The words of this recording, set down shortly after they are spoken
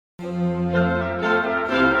Hey,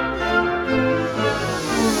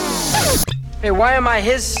 why am I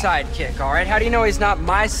his sidekick, all right? How do you know he's not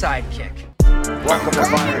my sidekick? Welcome to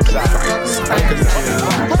Fireside. Welcome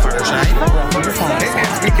to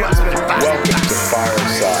Fireside. Welcome to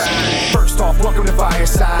Fireside. First off, welcome to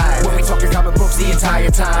Fireside. When we talking comic books the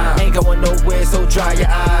entire time. Ain't going nowhere, so dry your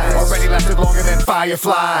eyes. Already lasted longer than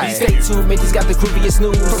Firefly. Stay tuned, Mitch's got the grooviest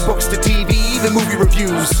news. From books to TV, the movie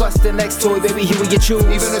reviews. Plus the next toy, baby, here we you choose.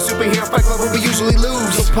 Even a superhero fight club where we usually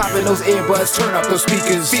lose. So pop in those earbuds, turn up those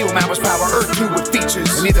speakers. Feel Mama's power, Earth 2 with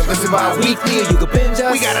features. And either listen bi-weekly or you can binge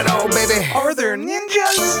us. We got it all, baby. Are there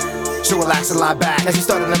ninjas? So relax and lie back as we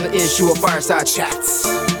start another issue of Fireside Chats.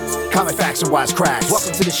 Comic facts and wise cracks.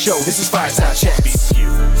 Welcome to the show. This is Fireside Chats.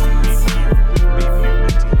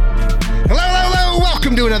 Hello.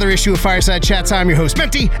 Welcome to another issue of Fireside Chats. I'm your host,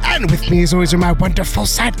 Menti, and with me as always are my wonderful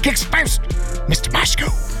sidekicks. First, Mr. Mashko.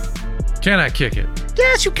 Can I kick it?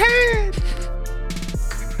 Yes, you can.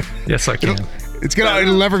 Yes, I can.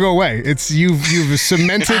 It'll never go away. You've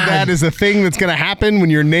cemented that as a thing that's gonna happen when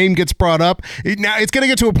your name gets brought up. Now it's gonna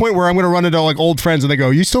get to a point where I'm gonna run into like old friends and they go,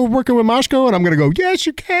 "You still working with Mashko?" And I'm gonna go, "Yes,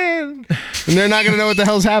 you can." And they're not gonna know what the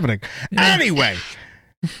hell's happening. Yeah. Anyway,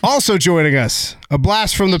 also joining us, a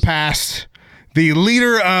blast from the past, the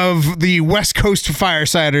leader of the West Coast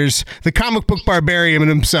Firesiders, the comic book barbarian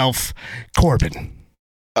himself, Corbin.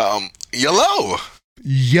 Yellow.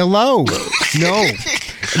 No,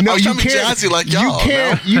 you can't.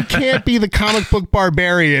 You can't be the comic book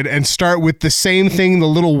barbarian and start with the same thing the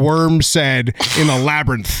little worm said in a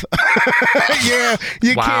labyrinth. Yeah,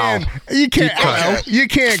 you can't. You can't. You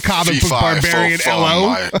can't comic book barbarian.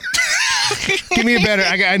 LO. Give me a better.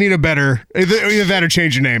 I need a better. Either that or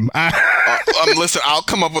change your name. Listen, I'll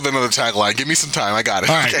come up with another tagline. Give me some time. I got it.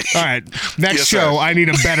 All right. Next show, I need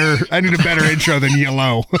a better intro than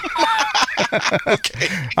Yellow. Okay.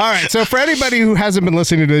 All right. So for anybody who hasn't been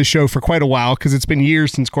listening to this show for quite a while, because it's been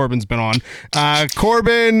years since Corbin's been on,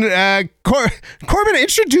 Corbin,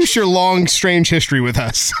 introduce your long, strange history with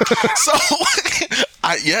us. So,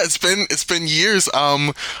 it's been years.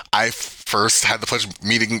 I first had the pleasure of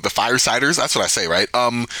meeting the Firesiders. That's what I say, right?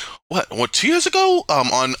 2 years ago?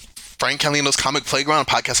 On Frank Caliendo's Comic Playground, a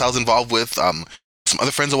podcast I was involved with. Some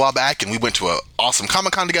other friends a while back, and we went to an awesome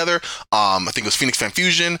Comic-Con together. I think it was Phoenix Fan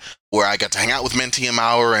Fusion, where I got to hang out with Menti and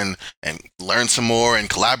Maurer and learn some more and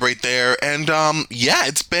collaborate there. And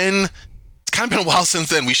it's kind of been a while since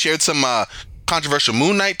then. We shared some controversial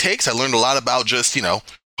Moon Knight takes. I learned a lot about just,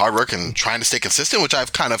 hard work and trying to stay consistent, which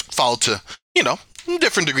I've kind of followed to,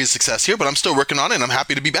 different degrees of success here, but I'm still working on it, and I'm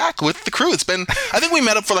happy to be back with the crew. I think we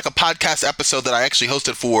met up for like a podcast episode that I actually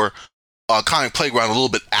hosted for Comic Playground a little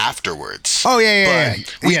bit afterwards. Oh, yeah.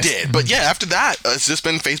 We did. But after that, it's just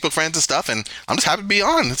been Facebook friends and stuff, and I'm just happy to be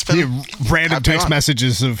on. It's been random text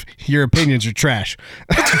messages of your opinions are trash.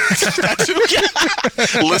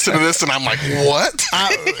 Listen to this, and I'm like, what?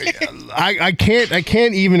 I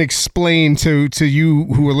can't even explain to you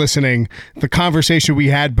who are listening the conversation we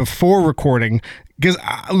had before recording. Because,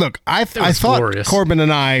 look, I thought glorious. Corbin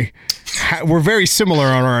and I were very similar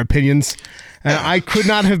on our opinions. And I could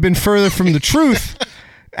not have been further from the truth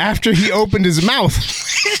after he opened his mouth.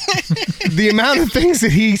 The amount of things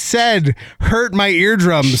that he said hurt my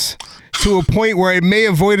eardrums to a point where I may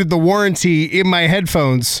have avoided the warranty in my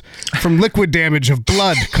headphones from liquid damage of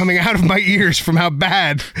blood coming out of my ears from how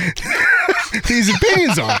bad these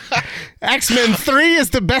opinions are. X-Men 3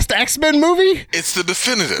 is the best X-Men movie? It's the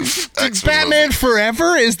definitive X-Men Batman movie.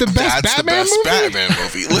 Forever is the best Batman movie? That's the best Batman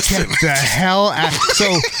movie. Listen. Get the hell out. So,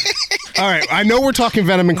 all right, I know we're talking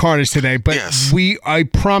Venom and Carnage today, but yes. I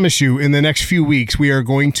promise you, in the next few weeks, we are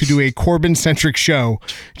going to do a Corbin-centric show,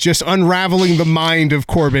 just unraveling the mind of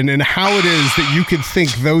Corbin and how it is that you could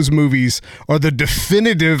think those movies are the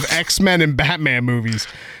definitive X-Men and Batman movies.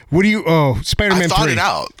 What do you... Oh, Spider-Man 3. I thought it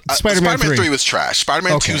out. Spider-Man 3 was trash.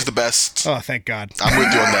 Spider-Man 2 is the best. Oh, thank God. I'm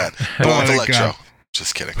with you on that. Go with Electro. God.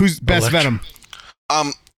 Just kidding. Who's best Venom?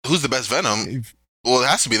 Who's the best Venom? Well, it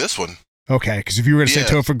has to be this one. Okay, because if you were to say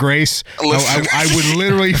Topher Grace, I would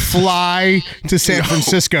literally fly to San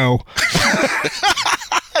Francisco.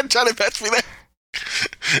 I'm trying to patch me there.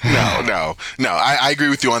 No. I agree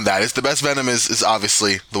with you on that. It's the best Venom is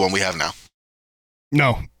obviously the one we have now.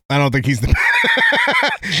 No, I don't think he's the.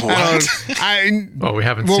 What? We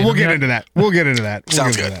haven't. Well, seen we'll him get yet? into that. We'll get into that.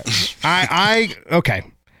 Sounds good. Okay.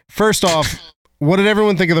 First off, what did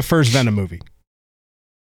everyone think of the first Venom movie?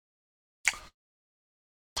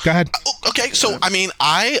 Go ahead. Okay, so I mean,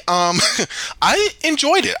 I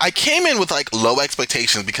enjoyed it. I came in with like low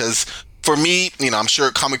expectations because for me, I'm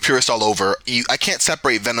sure comic purists all over, I can't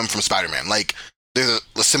separate Venom from Spider-Man. Like, there's a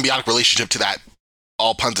symbiotic relationship to that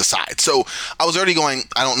all puns aside. So I was already going,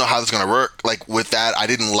 I don't know how this is going to work. Like with that, I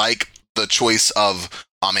didn't like the choice of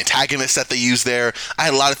antagonists that they used there. I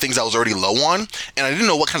had a lot of things I was already low on, and I didn't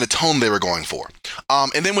know what kind of tone they were going for.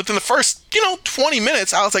 And then within the first, 20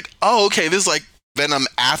 minutes, I was like, oh, okay, this is like Venom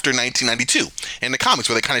after 1992 in the comics,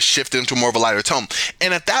 where they kind of shifted into more of a lighter tone.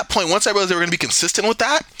 And at that point, once I realized they were going to be consistent with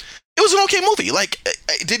that, it was an okay movie. Like,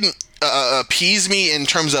 it didn't appease me in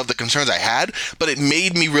terms of the concerns I had, but it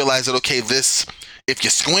made me realize that, okay, this, if you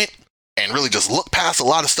squint and really just look past a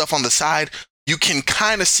lot of stuff on the side, you can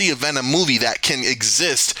kind of see a Venom movie that can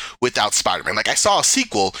exist without Spider-Man. Like, I saw a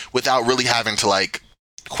sequel without really having to, like,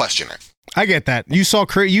 question it. I get that. You saw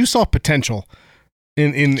potential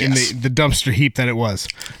in the dumpster heap that it was.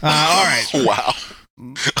 All right. Wow.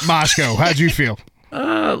 Moshko, how'd you feel?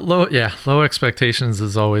 Low expectations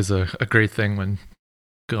is always a great thing when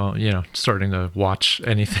starting to watch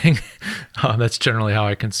anything. That's generally how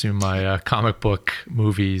I consume my comic book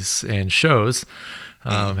movies and shows.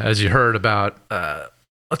 As you heard about,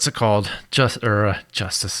 what's it called?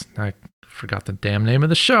 Justice. I forgot the damn name of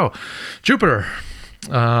the show. Jupiter.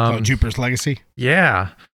 Jupiter's Legacy.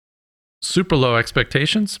 Yeah. Super low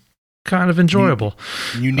expectations. Kind of enjoyable.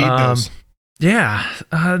 You need those. Yeah,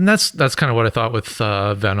 and that's kind of what I thought with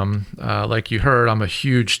Venom. Like you heard, I'm a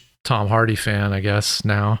huge Tom Hardy fan, I guess,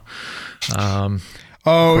 now.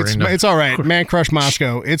 It's all right. Man Crush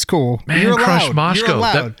Moshko. It's cool. Man Crush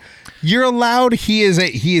Moshko. You're allowed. He is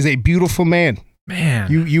a beautiful man.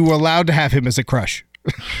 Man. You were allowed to have him as a crush.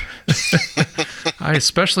 I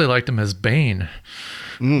especially liked him as Bane.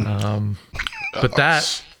 But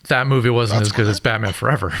that movie wasn't as good as Batman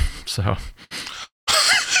Forever. So...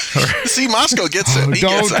 See, Moshko gets it.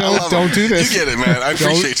 Don't do this. You get it, man. I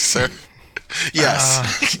appreciate you, sir.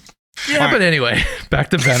 Yes. But anyway, back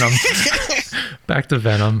to Venom.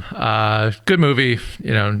 Good movie.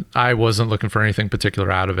 I wasn't looking for anything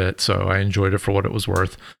particular out of it, so I enjoyed it for what it was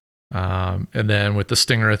worth. And then with the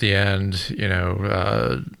stinger at the end,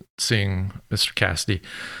 seeing Mr. Cassidy,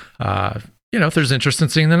 if there's interest in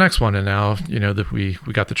seeing the next one. And now, that we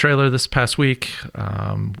got the trailer this past week.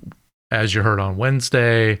 As you heard on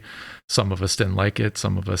Wednesday, some of us didn't like it.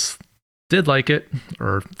 Some of us did like it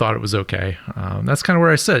or thought it was okay. That's kind of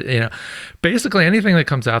where I sit. Basically anything that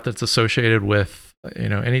comes out that's associated with,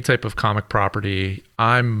 any type of comic property,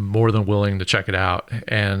 I'm more than willing to check it out.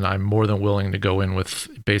 And I'm more than willing to go in with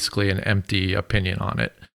basically an empty opinion on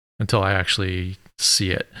it until I actually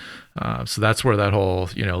see it. So that's where that whole,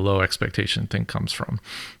 low expectation thing comes from.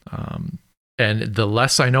 And the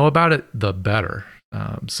less I know about it, the better.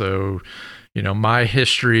 My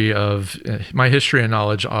history and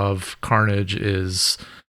knowledge of Carnage is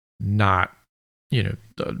not,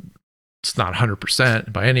 it's not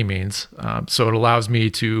 100% by any means. So it allows me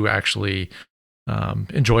to actually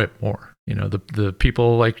enjoy it more. The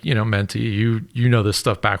people like, Menti, you know this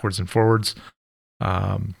stuff backwards and forwards.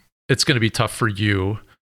 It's going to be tough for you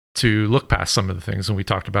to look past some of the things, and we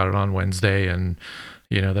talked about it on Wednesday, and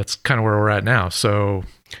that's kind of where we're at now. So,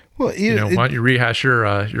 why don't you rehash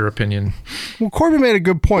your opinion? Well, Corbin made a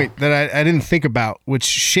good point that I didn't think about, which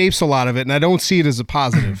shapes a lot of it, and I don't see it as a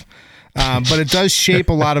positive, but it does shape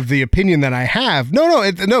a lot of the opinion that I have.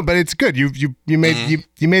 No, but it's good. You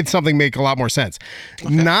made something make a lot more sense.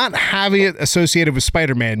 Okay. Not having it associated with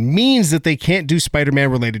Spider-Man means that they can't do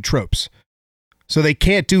Spider-Man related tropes. So they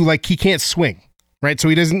can't do, like, he can't swing. Right, so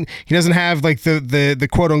he doesn't have like the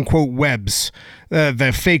quote unquote webs,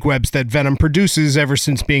 the fake webs that Venom produces ever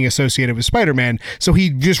since being associated with Spider-Man. So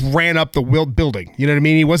he just ran up the building. You know what I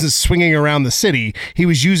mean? He wasn't swinging around the city. He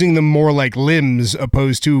was using them more like limbs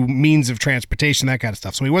opposed to means of transportation, that kind of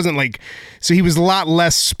stuff. So he wasn't he was a lot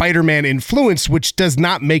less Spider-Man influenced, which does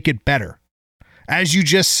not make it better. As you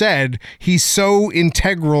just said, he's so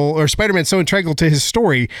integral, or Spider-Man's so integral to his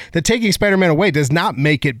story that taking Spider-Man away does not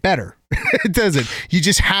make it better. It doesn't. You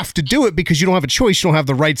just have to do it because you don't have a choice. You don't have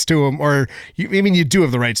the rights to him, you do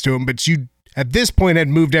have the rights to him, but you, at this point, had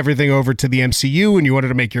moved everything over to the MCU and you wanted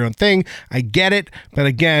to make your own thing. I get it, but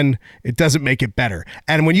again, it doesn't make it better.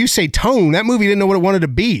 And when you say tone, that movie didn't know what it wanted to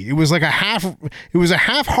be. It was a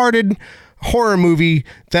half-hearted horror movie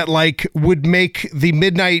that would make the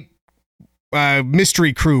Midnight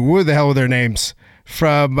Mystery Crew, what the hell were their names,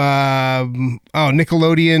 from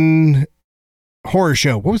Nickelodeon horror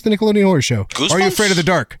show. What was the Nickelodeon horror show? Goosebumps? Are You Afraid of the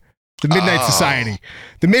Dark? The Midnight Society.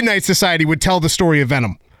 The Midnight Society would tell the story of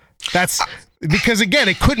Venom. That's because, again,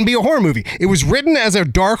 it couldn't be a horror movie. It was written as a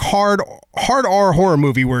dark, hard R horror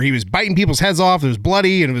movie where he was biting people's heads off. It was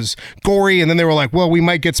bloody and it was gory. And then they were like, well, we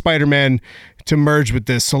might get Spider-Man to merge with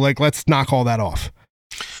this. So let's knock all that off.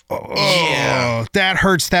 Yeah, that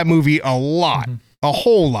hurts that movie a lot. A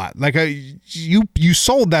whole lot. Like you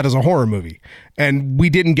sold that as a horror movie, and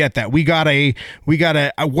we didn't get that. We got a.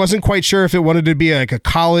 I wasn't quite sure if it wanted to be like a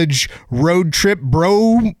college road trip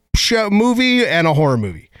bro show movie and a horror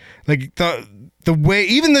movie. Like the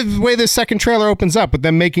way the second trailer opens up with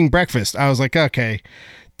them making breakfast, I was like, okay,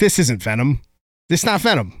 this isn't Venom. This is not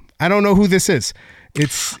Venom. I don't know who this is.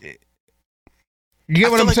 You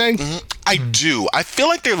get what I'm saying? I do. I feel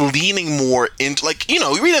like they're leaning more into, like, you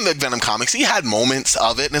know, you read in the Venom comics, he had moments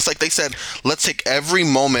of it, and it's like they said, let's take every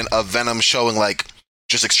moment of Venom showing, like,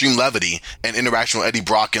 just extreme levity and interaction with Eddie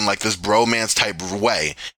Brock in, like, this bromance type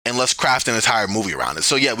way, and let's craft an entire movie around it.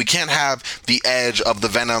 So, yeah, we can't have the edge of the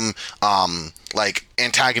Venom, like,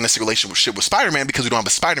 antagonistic relationship with Spider-Man because we don't have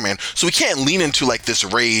a Spider-Man. So we can't lean into, like, this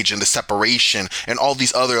rage and the separation and all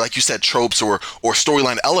these other, like you said, tropes or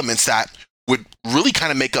storyline elements that would really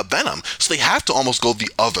kind of make up Venom. So they have to almost go the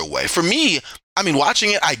other way. For me, I mean,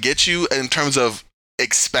 watching it, I get you in terms of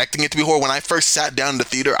expecting it to be horror. When I first sat down in the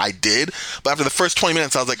theater, I did. But after the first 20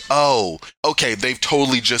 minutes, I was like, oh, okay, they've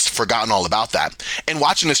totally just forgotten all about that. And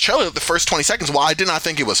watching this trailer, the first 20 seconds, while I did not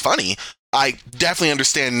think it was funny, I definitely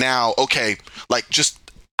understand now, okay, like, just,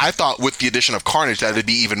 I thought with the addition of Carnage that it'd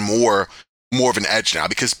be even more of an edge now,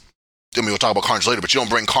 because, I mean, we'll talk about Carnage later, but you don't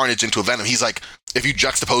bring Carnage into a Venom. He's like, if you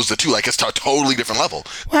juxtapose the two, like, it's a totally different level.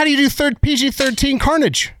 Well, how do you do PG-13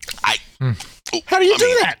 Carnage? How do you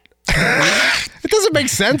do that? It doesn't make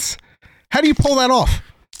sense. How do you pull that off?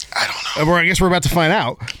 I don't know. Or I guess we're about to find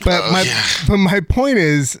out. But my point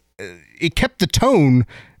is, it kept the tone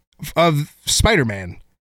of Spider-Man,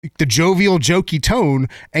 the jovial, jokey tone,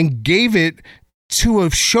 and gave it to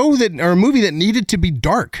a show or a movie that needed to be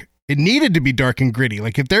dark. It needed to be dark and gritty.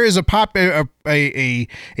 Like, if there is a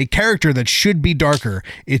character that should be darker,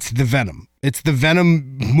 it's the Venom. It's the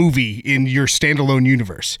Venom movie in your standalone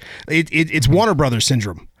universe. It's Warner Brothers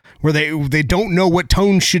syndrome, where they don't know what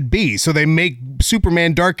tone should be, so they make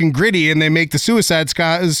Superman dark and gritty, and they make the Suicide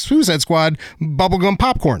Squad bubblegum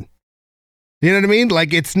popcorn. You know what I mean?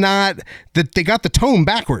 Like, it's not that they got the tone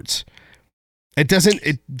backwards.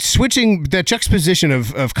 Switching the juxtaposition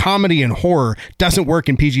of comedy and horror doesn't work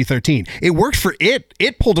in PG-13. It worked for it.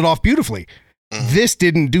 It pulled it off beautifully. This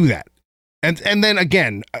didn't do that. And then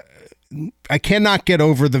again, I cannot get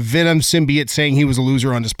over the Venom symbiote saying he was a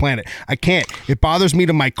loser on this planet. I can't. It bothers me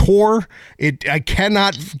to my core. I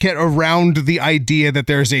cannot get around the idea that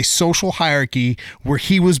there's a social hierarchy where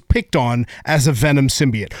he was picked on as a Venom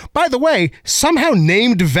symbiote. By the way, somehow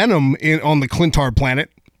named Venom on the Clintar planet,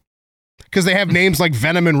 because they have names like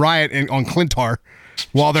Venom and Riot on Clintar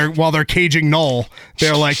while they're caging Null.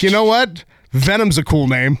 They're like, you know what? Venom's a cool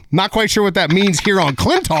name. Not quite sure what that means here on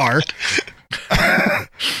Clintar.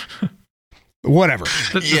 Whatever.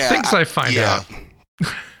 The things I find out.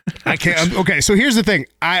 I can't. Okay, so here's the thing.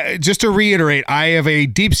 Just to reiterate, I have a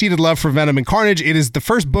deep-seated love for Venom and Carnage. It is the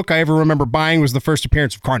first book I ever remember buying was the first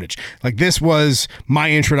appearance of Carnage. Like, this was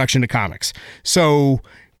my introduction to comics. So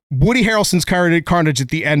Woody Harrelson's Carnage at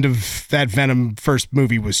the end of that Venom first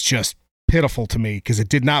movie was just pitiful to me because it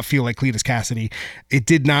did not feel like Cletus Cassidy. It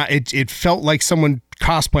did not. It felt like someone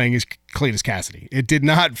cosplaying as Cletus Cassidy. It did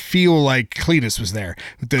not feel like Cletus was there.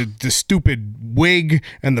 The stupid wig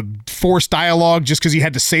and the forced dialogue just because he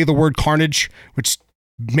had to say the word Carnage, which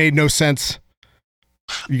made no sense.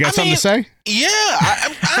 You got something to say? Yeah,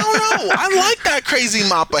 I don't know. I like that crazy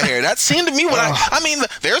mop of hair. That seemed to me when I mean,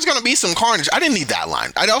 there's going to be some Carnage. I didn't need that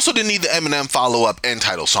line. I also didn't need the Eminem follow-up end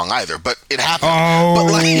title song either, but it happened. Oh,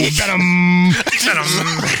 but like, Venom.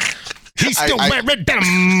 He's still wearing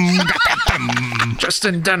denim. Got that denim. Just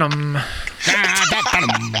in denim. That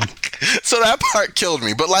denim. So that part killed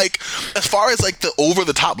me. But like, as far as like the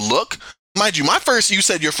over-the-top look, mind you, you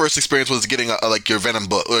said your first experience was getting like your Venom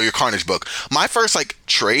book or your Carnage book. My first like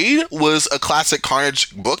trade was a classic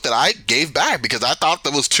Carnage book that I gave back because I thought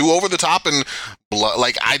that was too over the top and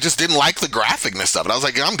like I just didn't like the graphicness of it. I was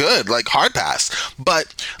like, I'm good, like hard pass.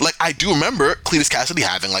 But like I do remember Cletus Cassidy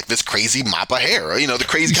having like this crazy mop of hair, you know, the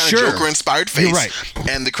crazy kind of Joker inspired face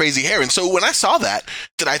and the crazy hair. And so when I saw that,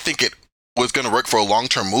 did I think it was going to work for a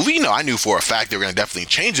long-term movie? No, I knew for a fact they were going to definitely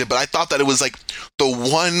change it, but I thought that it was like the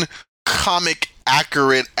one comic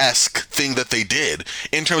accurate-esque thing that they did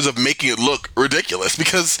in terms of making it look ridiculous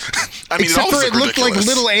because I mean except it looked like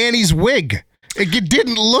little Annie's wig. It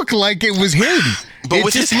didn't look like it was him. But it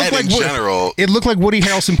with his head in general, it looked like Woody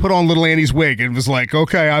Harrelson put on little Annie's wig and was like,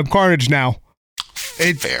 okay, I'm Carnage now.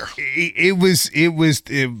 Fair. It was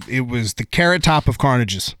the carrot top of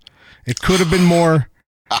Carnages. It could have been more.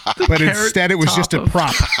 But instead, it was just a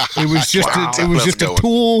prop. It was just a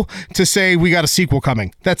tool to say we got a sequel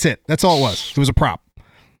coming. That's it. That's all it was. It was a prop.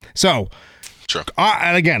 So, Sure.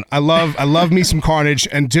 And again, I love me some Carnage.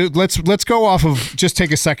 And dude, let's go off of, just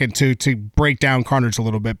take a second to break down Carnage a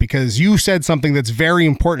little bit, because you said something that's very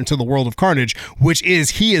important to the world of Carnage, which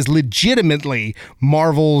is he is legitimately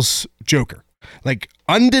Marvel's Joker. Like,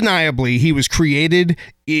 undeniably, he was created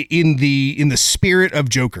in the spirit of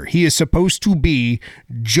Joker. He is supposed to be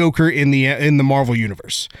Joker in the Marvel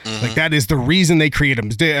universe. Mm-hmm. Like, that is the reason they create him.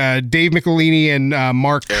 Dave Michelini and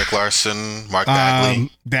Eric Larson, Mark Bagley.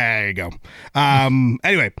 There you go.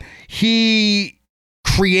 Anyway, he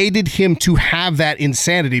created him to have that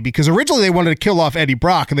insanity, because originally they wanted to kill off Eddie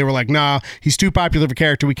Brock, and they were like, nah, he's too popular of a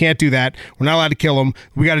character. We can't do that. We're not allowed to kill him.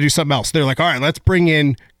 We got to do something else. They're like, all right, let's bring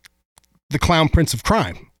in the Clown Prince of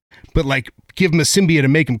Crime, but like give him a symbiote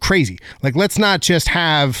and make him crazy. Like, let's not just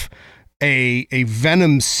have a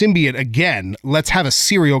Venom symbiote again. Let's have a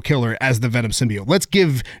serial killer as the Venom symbiote. Let's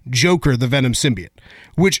give Joker the Venom symbiote,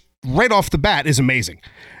 which right off the bat is amazing.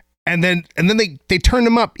 And then they turned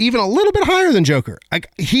him up even a little bit higher than Joker. Like,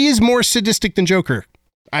 he is more sadistic than Joker.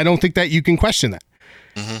 I don't think that you can question that.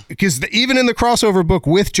 Mm-hmm. Because even in the crossover book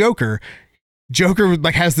with Joker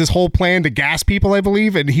like has this whole plan to gas people, I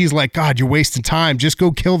believe, and he's like, God, you're wasting time. Just go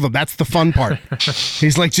kill them. That's the fun part.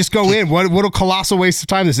 He's like, just go in. What a colossal waste of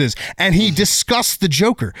time this is. And he disgusts the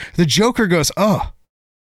Joker. The Joker goes, oh,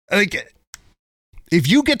 like, if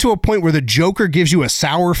you get to a point where the Joker gives you a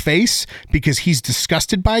sour face because he's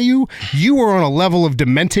disgusted by you, you are on a level of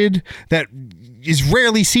demented that is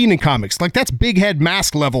rarely seen in comics. Like, that's Big Head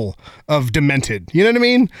Mask level of demented. You know what I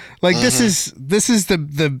mean? Like, this is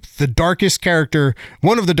the darkest character,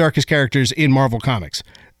 one of the darkest characters in Marvel Comics,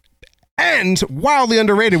 and wildly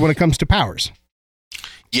underrated when it comes to powers.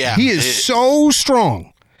 Yeah, he is so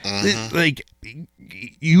strong. Like,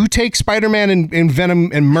 you take Spider-Man and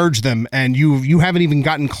Venom and merge them, and you haven't even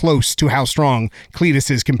gotten close to how strong Cletus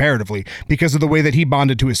is comparatively, because of the way that he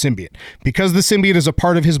bonded to his symbiote. Because the symbiote is a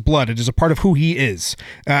part of his blood, it is a part of who he is,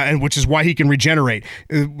 and which is why he can regenerate,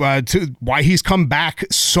 why he's come back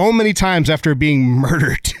so many times after being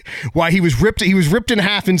murdered, why he was ripped in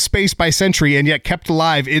half in space by Sentry and yet kept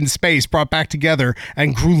alive in space, brought back together,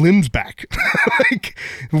 and grew limbs back. Like,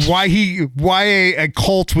 why a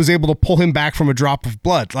cult was able to pull him back from a drop of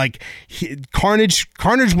blood. Like, Carnage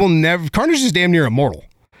is damn near immortal.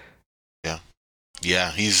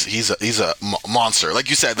 Yeah, he's a monster. Like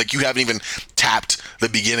you said, like, you haven't even tapped the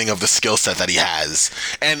beginning of the skill set that he has.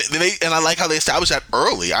 And I like how they established that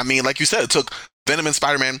early. I mean, like you said, it took Venom and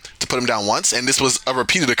Spider-Man to put him down once, and this was a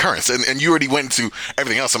repeated occurrence. And you already went into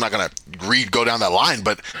everything else. I'm not going to go down that line,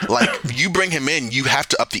 but like, you bring him in, you have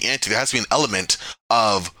to up the ante. There has to be an element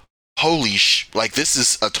of, like, this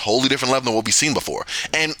is a totally different level than what we've seen before.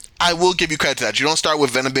 And I will give you credit to that. You don't start with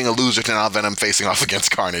Venom being a loser to now Venom facing off against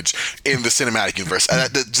Carnage in the cinematic universe.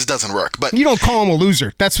 That just doesn't work. But you don't call him a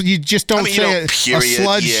loser. That's what you just don't say. A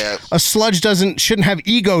sludge. Yeah. A sludge shouldn't have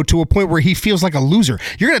ego to a point where he feels like a loser.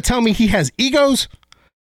 You're going to tell me he has egos?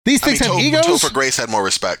 These things have egos? Topher Grace had more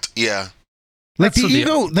respect. Yeah. Like, the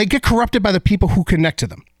ego, they get corrupted by the people who connect to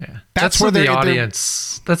them. Yeah, that's where the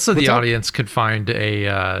audience. That's so the audience could find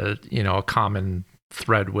a common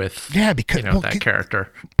thread with. Yeah, because that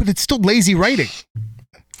character. But it's still lazy writing.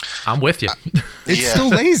 I'm with you. It's still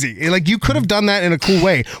lazy. Like, you could have done that in a cool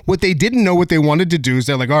way. What they didn't know what they wanted to do is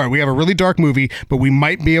they're like, all right, we have a really dark movie, but we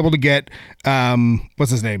might be able to get what's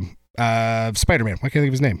his name? Spider-Man. Why can't I think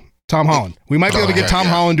of his name? Tom Holland. We might be able to get Tom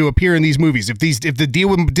Holland to appear in these movies. If the deal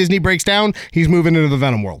with Disney breaks down, he's moving into the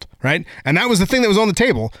Venom world, right? And that was the thing that was on the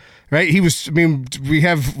table, right? We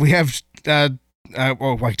have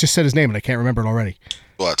I just said his name and I can't remember it already.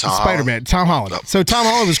 What, Tom Spider-Man, Tom Holland. So Tom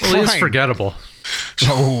Holland was crying. He is forgettable.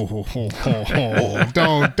 Don't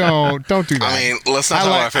do that. I mean, let's not talk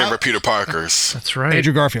about our favorite Peter Parkers. That's right.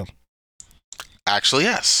 Andrew Garfield. Actually,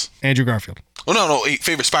 yes. Andrew Garfield. Oh, no.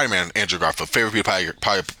 Favorite Spider-Man, Andrew Garfield. Favorite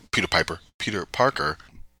Peter Parker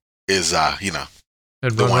is, And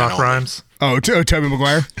Run Rock Rhymes. Oh, Tobey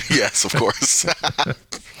Maguire? Yes, of course.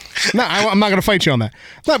 No, I'm not going to fight you on that.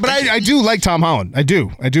 No, but I do like Tom Holland. I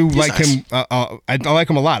do like nice. Him. I like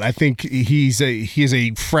him a lot. I think he is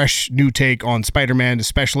a fresh new take on Spider-Man,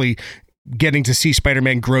 especially getting to see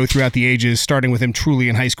Spider-Man grow throughout the ages, starting with him truly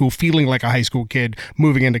in high school, feeling like a high school kid,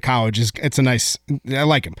 moving into college. I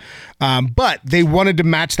like him. But they wanted to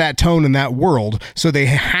match that tone in that world, so they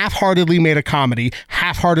half-heartedly made a comedy,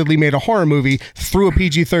 half-heartedly made a horror movie, threw a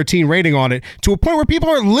PG-13 rating on it, to a point where people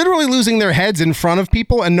are literally losing their heads in front of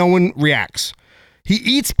people and no one reacts. He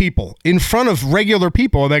eats people in front of regular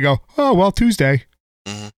people, and they go, oh, well, Tuesday.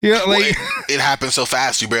 Mm-hmm. Yeah, like it happens so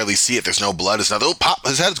fast you barely see it. There's no blood. It's not. Oh, pop!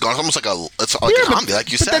 His head's gone. It's almost like a comedy,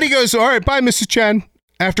 like you said. But then he goes, "All right, bye, Mrs. Chen."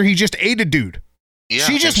 After he just ate a dude. Yeah,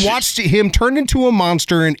 she just watched him turn into a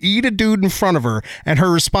monster and eat a dude in front of her, and her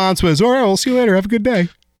response was, all right, we'll see you later. Have a good day.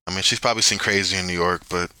 I mean, she's probably seen crazy in New York,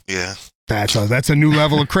 but yeah. That's a new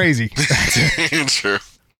level of crazy. Sure.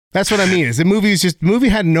 That's what I mean. Is the movie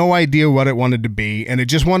had no idea what it wanted to be, and it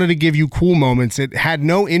just wanted to give you cool moments. It had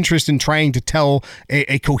no interest in trying to tell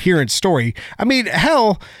a coherent story. I mean,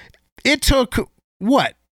 hell, it took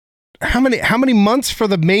what? How many months for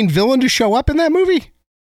the main villain to show up in that movie?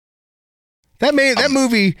 That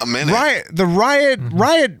movie, a minute.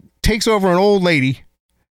 Riot takes over an old lady,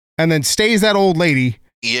 and then stays that old lady.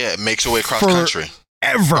 Yeah, it makes her way across country,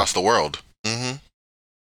 across the world. Mm-hmm.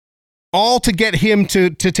 All to get him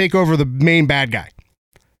to take over the main bad guy.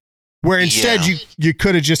 Where instead you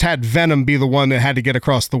could have just had Venom be the one that had to get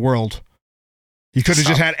across the world. You could have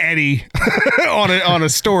just had Eddie on a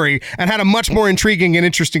story and had a much more intriguing and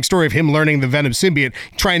interesting story of him learning the Venom symbiote,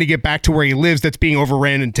 trying to get back to where he lives that's being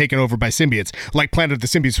overran and taken over by symbiotes, like Planet of the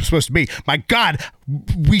Symbiotes was supposed to be. My God,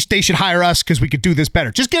 they should hire us because we could do this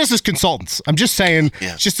better. Just get us as consultants. I'm just saying,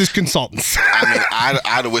 just as consultants. I mean,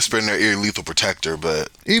 I'd whisper in their ear Lethal Protector, but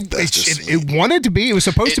it wanted to be. It was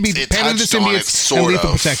supposed to be Planet of the Symbiotes and Lethal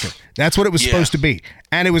Protector. That's what it was supposed to be.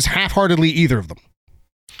 And it was half-heartedly either of them.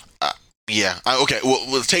 Yeah. Okay.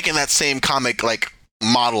 Well, taking that same comic like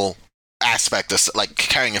model aspect of like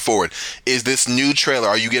carrying it forward, is this new trailer?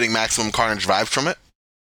 Are you getting Maximum Carnage vibes from it?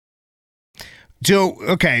 Joe,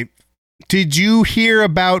 okay. Did you hear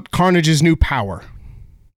about Carnage's new power?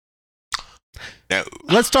 No.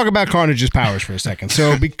 Let's talk about Carnage's powers for a second.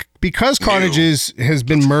 So, because Carnage has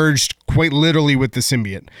been merged quite literally with the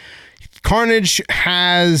symbiote, Carnage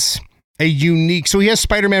has a unique, so he has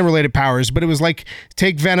Spider-Man related powers, but it was like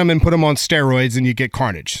take Venom and put him on steroids and you get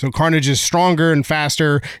Carnage. So Carnage is stronger and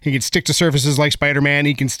faster. He can stick to surfaces like Spider-Man.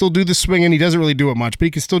 He can still do the swinging. He doesn't really do it much, but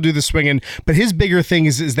he can still do the swinging. But his bigger thing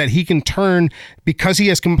is that he can turn, because he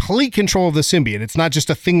has complete control of the symbiote. It's not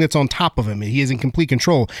just a thing that's on top of him. He is in complete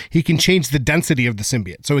control. He can change the density of the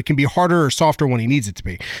symbiote. So it can be harder or softer when he needs it to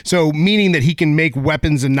be. So meaning that he can make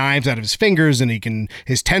weapons and knives out of his fingers, and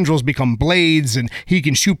his tendrils become blades, and he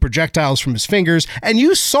can shoot projectiles from his fingers, and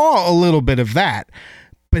you saw a little bit of that,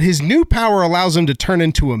 but his new power allows him to turn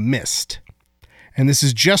into a mist, and this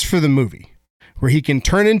is just for the movie, where he can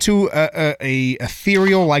turn into a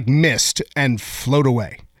ethereal like mist and float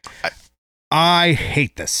away. I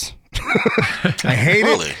hate this. I hate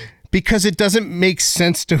it because it doesn't make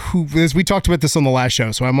sense to as we talked about this on the last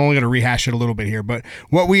show, so I'm only going to rehash it a little bit here, but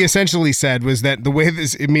what we essentially said was that the way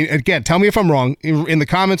this, I mean, again, tell me if I'm wrong in the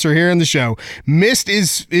comments or here in the show, mist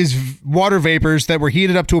is water vapors that were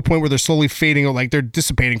heated up to a point where they're slowly fading, or like they're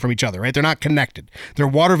dissipating from each other, right? They're not connected. They're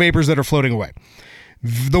water vapors that are floating away.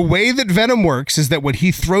 The way that Venom works is that when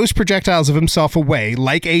he throws projectiles of himself away,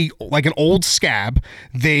 like an old scab,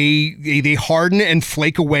 they harden and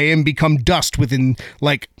flake away and become dust within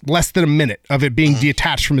like less than a minute of it being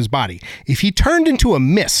detached from his body. If he turned into a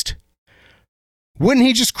mist, wouldn't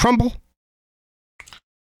he just crumble?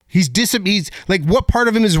 He's like, what part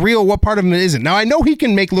of him is real? What part of him isn't? Now, I know he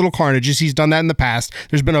can make little Carnages. He's done that in the past.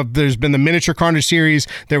 There's been the miniature Carnage series.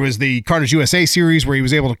 There was the Carnage USA series where he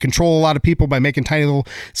was able to control a lot of people by making tiny little.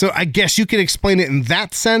 So I guess you could explain it in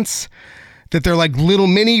that sense, that they're like little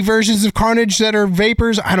mini versions of Carnage that are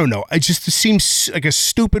vapors. I don't know. It just seems like a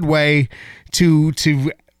stupid way to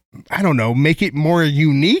I don't know, make it more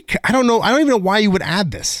unique. I don't know. I don't even know why you would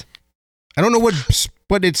add this. I don't know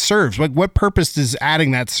what it serves. Like, what purpose does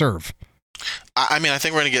adding that serve? I mean, I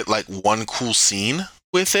think we're gonna get like one cool scene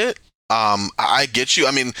with it. I get you.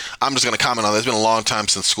 I mean, I'm just gonna comment on this. It's been a long time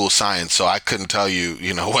since school science, so I couldn't tell you,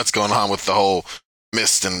 what's going on with the whole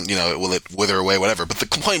mist and, will it wither away, whatever. But the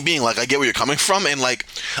complaint being, like, I get where you're coming from, and like,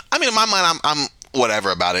 I mean, in my mind, I'm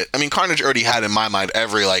whatever about it. I mean, Carnage already had in my mind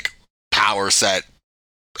every like power set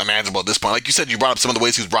imaginable at this point. Like you said, you brought up some of the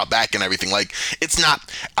ways he was brought back and everything. Like, it's not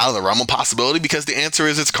out of the realm of possibility because the answer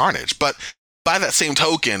is it's Carnage. But by that same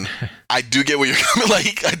token, I do get where you're coming.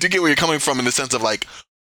 I do get where you're coming from in the sense of like,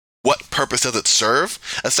 what purpose does it serve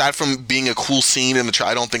aside from being a cool scene in the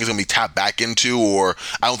trailer? I don't think it's gonna be tapped back into, or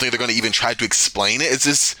I don't think they're gonna even try to explain it. It's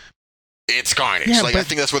just, it's Carnage. Yeah, I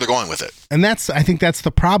think that's where they're going with it. And I think that's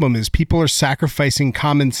the problem, is people are sacrificing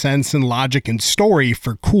common sense and logic and story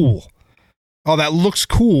for cool. Oh, that looks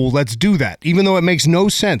cool. Let's do that, even though it makes no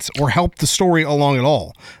sense or help the story along at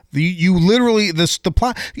all. You literally, the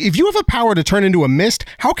plot. If you have a power to turn into a mist,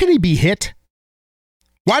 how can he be hit?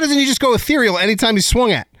 Why doesn't he just go ethereal anytime he's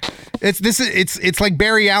swung at? It's like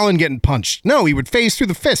Barry Allen getting punched. No, he would phase through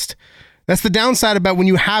the fist. That's the downside about when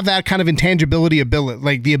you have that kind of intangibility ability,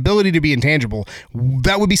 like the ability to be intangible.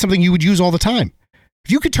 That would be something you would use all the time.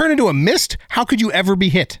 If you could turn into a mist, how could you ever be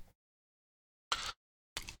hit?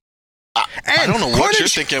 I don't know what you're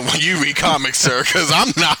thinking when you read comics, sir, because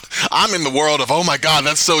I'm in the world of, oh my God,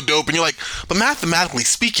 that's so dope. And you're like, but mathematically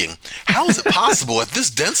speaking, how is it possible at this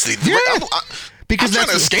density? Because I'm trying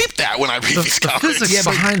to escape that when I read these comics.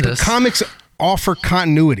 Behind this. Comics offer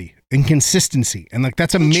continuity and consistency, and like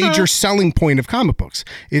that's a major selling point of comic books.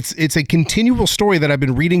 It's a continual story that I've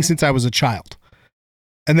been reading since I was a child.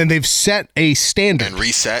 And then they've set a standard and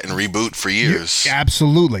reset and reboot for years.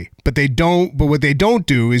 Absolutely. But what they don't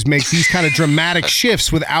do is make these kind of dramatic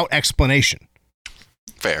shifts without explanation.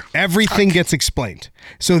 Fair. Everything gets explained.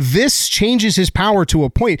 So this changes his power to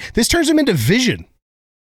a point. This turns him into Vision.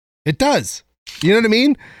 It does. You know what I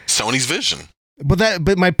mean? Sony's Vision.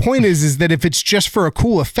 But my point is that if it's just for a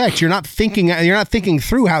cool effect, you're not thinking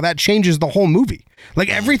through how that changes the whole movie. Like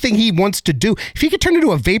everything he wants to do, if he could turn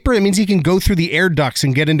into a vapor, that means he can go through the air ducts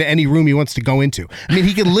and get into any room he wants to go into. I mean,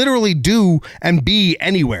 he can literally do and be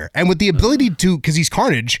anywhere. And with the ability to, because he's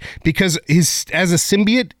Carnage, because as a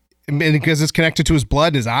symbiote, and because it's connected to his blood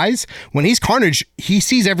and his eyes, when he's Carnage, he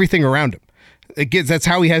sees everything around him. That's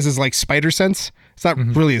how he has his like spider sense. It's not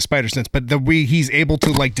really a spider sense, but the way he's able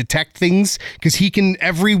to like detect things, because he can,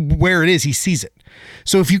 everywhere it is, he sees it.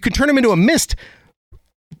 So if you could turn him into a mist,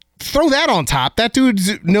 throw that on top. That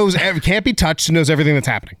dude knows, can't be touched, and knows everything that's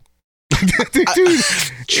happening. Dude,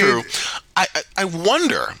 true. I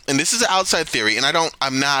wonder, and this is an outside theory, and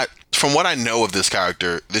I'm not, from what I know of this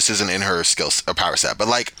character, this isn't in her skills or power set, but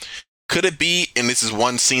like, could it be, and this is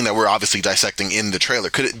one scene that we're obviously dissecting in the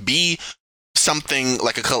trailer, could it be something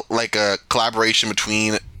like a collaboration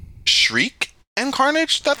between Shriek and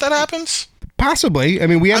Carnage that happens? Possibly. I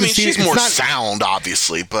mean, she's more sound,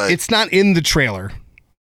 obviously, but it's not in the trailer.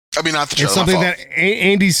 I mean, not the trailer. It's something that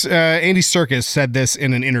Andy Serkis said this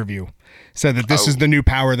in an interview. Said that this is the new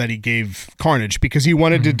power that he gave Carnage, because he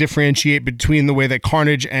wanted to differentiate between the way that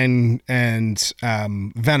Carnage and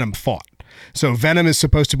Venom fought. So Venom is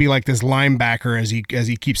supposed to be like this linebacker, as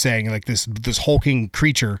he keeps saying, like this hulking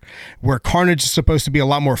creature, where Carnage is supposed to be a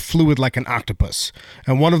lot more fluid, like an octopus.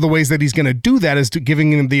 And one of the ways that he's going to do that is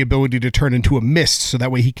giving him the ability to turn into a mist, so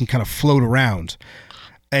that way he can kind of float around.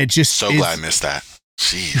 It just glad I missed that.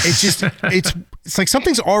 Jeez. It's just it's like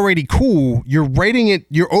something's already cool. You're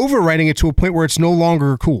overwriting it to a point where it's no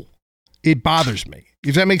longer cool. It bothers me.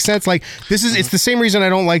 If that makes sense, like it's the same reason I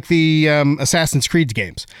don't like the Assassin's Creed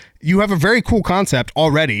games. You have a very cool concept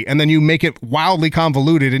already, and then you make it wildly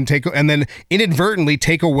convoluted and then inadvertently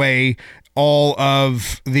take away all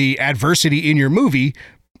of the adversity in your movie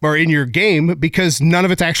or in your game, because none of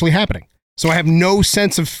it's actually happening. So I have no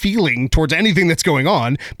sense of feeling towards anything that's going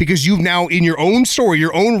on, because you've now, in your own story,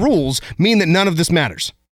 your own rules mean that none of this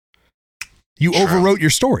matters. You overwrote your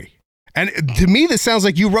story. And to me, this sounds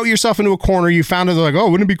like you wrote yourself into a corner. You found it like, oh,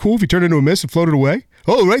 wouldn't it be cool if you turned into a mist and floated away?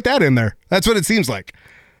 Oh, write that in there. That's what it seems like.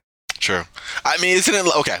 True. I mean, isn't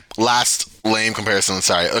it... Okay, last lame comparison.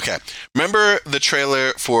 Sorry. Okay. Remember the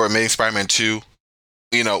trailer for Amazing Spider-Man 2?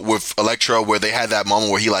 You know, with Electro, where they had that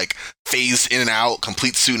moment where he like phased in and out,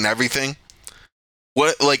 complete suit and everything?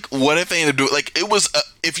 What if they ended up doing... Like, it was...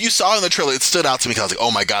 if you saw it in the trailer, it stood out to me because I was like,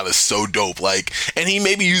 oh my God, that's so dope. Like, and he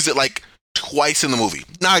maybe used it like twice in the movie.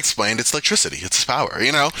 Not explained. It's electricity. It's his power,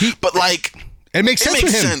 you know? But like... It makes sense. It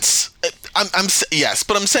makes sense. Yes,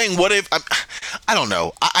 but I'm saying, what if... I don't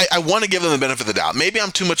know. I want to give them the benefit of the doubt. Maybe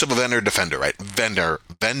I'm too much of a Venom defender, right?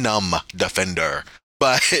 Venom defender.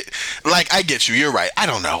 But, like, I get you. You're right. I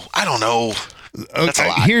don't know. That's a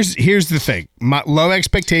lot. Here's the thing. My low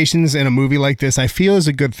expectations in a movie like this, I feel, is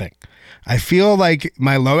a good thing. I feel like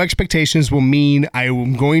my low expectations will mean I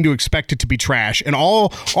am going to expect it to be trash. And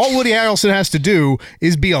all Woody Harrelson has to do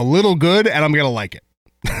is be a little good, and I'm going to like it.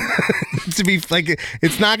 To be like,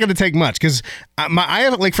 it's not going to take much, because I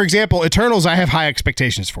have, like, for example, Eternals, I have high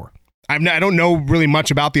expectations for. I don't know really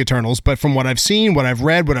much about the Eternals, but from what I've seen, what I've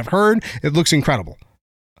read, what I've heard, it looks incredible.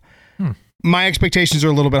 My expectations are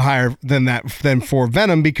a little bit higher than for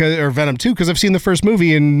Venom, or Venom 2, because I've seen the first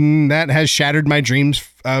movie, and that has shattered my dreams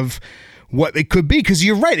of what it could be. Because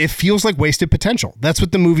you're right, it feels like wasted potential. That's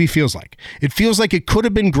what the movie feels like. It feels like it could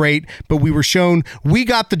have been great, but we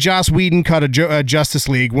got the Joss Whedon cut of Justice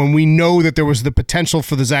League when we know that there was the potential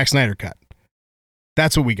for the Zack Snyder cut.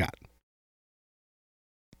 That's what we got.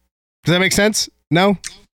 Does that make sense? No?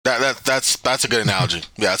 That's a good analogy.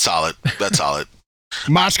 Yeah, that's solid. That's solid.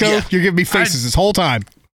 Mashko, you're giving me faces this whole time.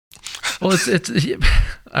 Well, it's.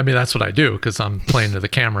 I mean, that's what I do because I'm playing to the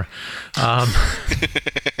camera. But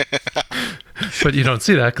you don't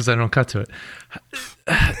see that because I don't cut to it.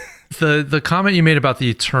 The comment you made about the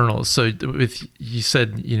Eternals. So you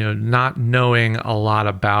said, not knowing a lot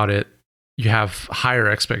about it, you have higher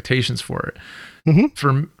expectations for it.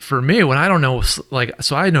 For me, when I don't know, like,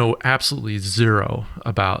 so I know absolutely zero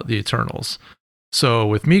about the Eternals. So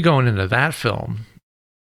with me going into that film,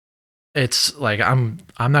 it's like I'm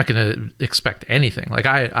not going to expect anything. Like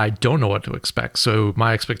I don't know what to expect, so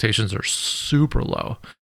my expectations are super low.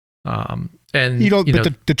 And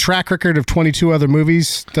but the track record of 22 other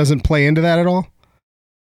movies doesn't play into that at all.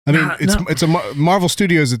 I mean, it's a Marvel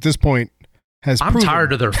Studios at this point has. I'm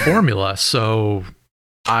tired of their formula, so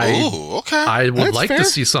I would like to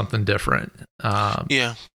see something different.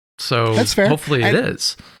 Yeah. So that's fair. Hopefully it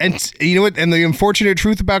is. And you know what? And the unfortunate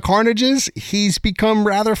truth about Carnage is he's become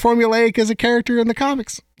rather formulaic as a character in the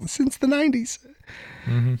comics since the 90s.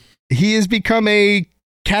 Mm-hmm. He has become a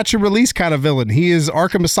catch and release kind of villain. He is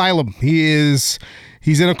Arkham Asylum. He's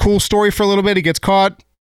in a cool story for a little bit. He gets caught.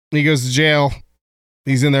 He goes to jail.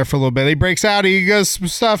 He's in there for a little bit. He breaks out. He goes some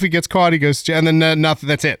stuff. He gets caught. He goes to, and then nothing.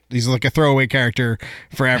 That's it. He's like a throwaway character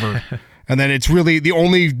forever. And then it's really the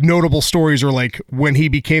only notable stories are like when he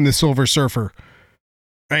became the Silver Surfer,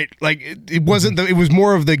 right? Like it wasn't it was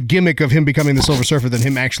more of the gimmick of him becoming the Silver Surfer than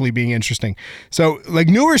him actually being interesting. So like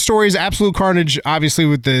newer stories, Absolute Carnage, obviously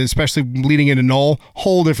with especially leading into Null,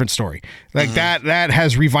 whole different story. Like that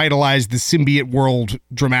has revitalized the symbiote world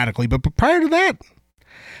dramatically. But prior to that,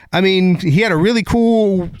 I mean, he had a really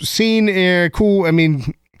cool scene.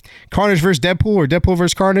 Carnage versus Deadpool or Deadpool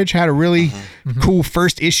versus Carnage had a really cool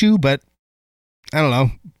first issue, but I don't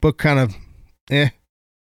know, book kind of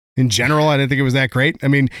in general, I didn't think it was that great. I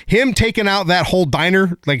mean, him taking out that whole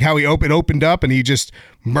diner, like how he opened up and he just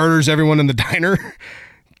murders everyone in the diner.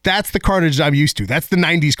 That's the Carnage I'm used to. That's the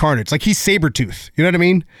 90s Carnage. Like he's Sabretooth. You know what I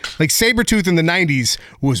mean? Like Sabretooth in the 90s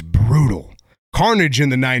was brutal. Carnage in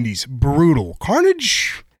the 90s, brutal.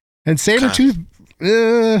 Carnage and Sabretooth,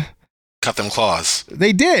 cut them claws.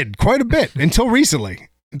 They did quite a bit until recently.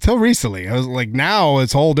 I was like, now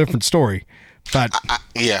it's a whole different story. But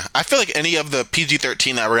I feel like any of the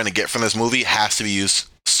PG-13 that we're going to get from this movie has to be used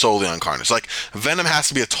solely on Carnage. Like Venom has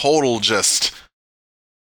to be a total just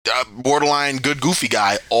borderline good goofy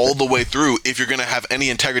guy all the way through if you're going to have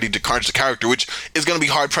any integrity to Carnage the character, which is going to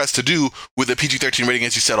be hard pressed to do with a PG-13 rating,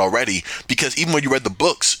 as you said already, because even when you read the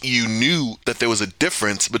books, you knew that there was a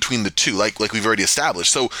difference between the two, like we've already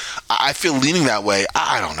established. So I feel leaning that way.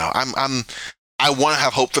 I don't know. I want to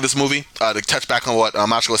have hope for this movie. To touch back on what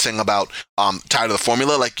Machko was saying about tired of the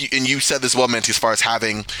formula, like, and you said this well, Menti, as far as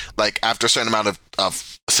having, like, after a certain amount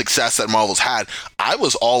of success that Marvel's had, I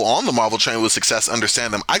was all on the Marvel train with success,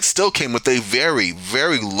 understand them. I still came with a very,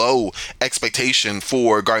 very low expectation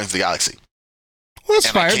for Guardians of the Galaxy. Well, that's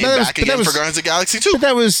fine. I came back again for Guardians of the Galaxy too. But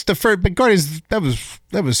that was the first. But Guardians, that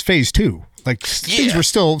was phase 2. Like things were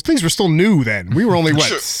still new then. We were only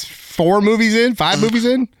what 5 movies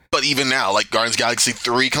in. But even now, like Guardians of the Galaxy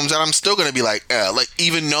 3 comes out, I'm still going to be like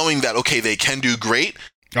even knowing that, okay, they can do great,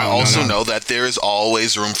 I also know that there is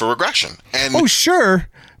always room for regression. And sure.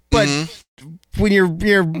 But when you're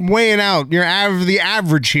weighing out, the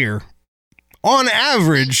average here, on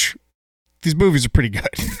average, these movies are pretty good.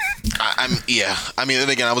 I mean,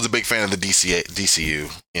 and again, I was a big fan of the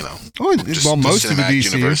DCU, you know. Well, most of the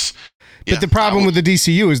DCU. Universe. But the problem with the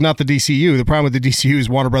DCU is not the DCU. The problem with the DCU is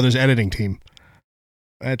Warner Brothers editing team.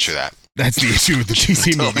 That's the issue with the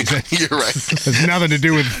DC movies. You're right. It has nothing to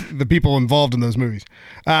do with the people involved in those movies.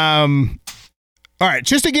 All right,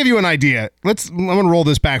 just to give you an idea, I'm going to roll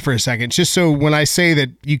this back for a second, just so when I say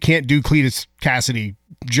that you can't do Cletus Cassidy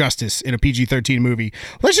justice in a PG-13 movie,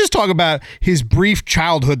 let's just talk about his brief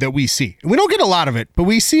childhood that we see. We don't get a lot of it, but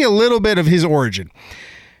we see a little bit of his origin.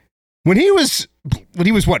 When he was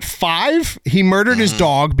 5, he murdered his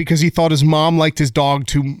dog because he thought his mom liked his dog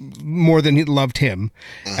more than he loved him.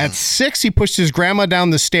 At 6, he pushed his grandma down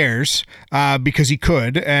the stairs because he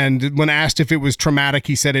could. And when asked if it was traumatic,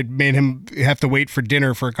 he said it made him have to wait for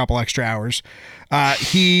dinner for a couple extra hours.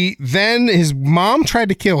 His mom tried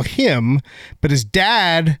to kill him, but his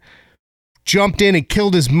dad jumped in and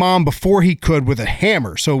killed his mom before he could with a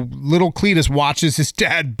hammer. So little Cletus watches his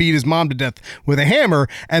dad beat his mom to death with a hammer,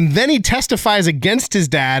 and then he testifies against his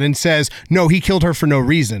dad and says, no, he killed her for no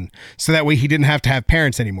reason. So that way he didn't have to have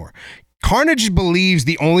parents anymore. Carnage believes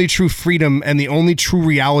the only true freedom and the only true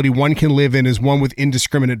reality one can live in is one with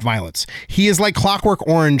indiscriminate violence. He is like Clockwork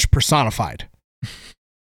Orange personified.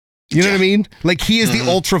 You know what I mean? Like he is the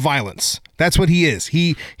ultra violence. That's what he is.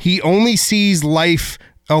 He only sees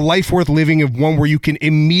a life worth living of one where you can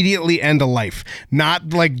immediately end a life.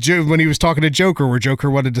 Not like when he was talking to Joker, where Joker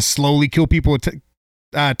wanted to slowly kill people with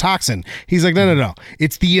toxin. He's like, no.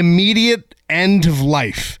 It's the immediate end of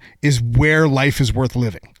life is where life is worth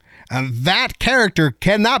living. And that character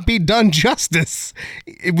cannot be done justice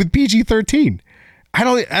with PG-13.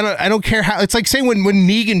 I don't care how. It's like saying when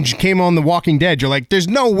Negan came on The Walking Dead, you're like, there's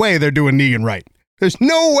no way they're doing Negan right. There's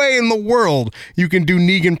no way in the world you can do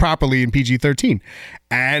Negan properly in PG-13.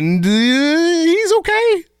 And he's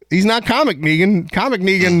okay. He's not comic Negan. Comic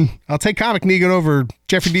Negan, I'll take comic Negan over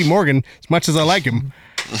Jeffrey D. Morgan as much as I like him.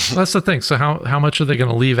 Well, that's the thing. So how much are they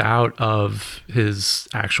going to leave out of his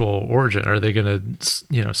actual origin? Are they going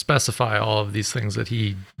to, specify all of these things that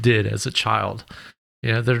he did as a child?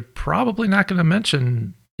 They're probably not going to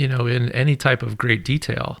mention, in any type of great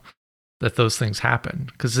detail that those things happen,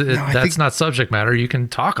 because that's not subject matter you can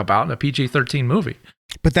talk about in a PG-13 movie.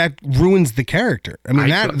 But that ruins the character. I mean,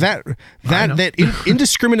 that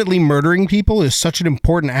indiscriminately murdering people is such an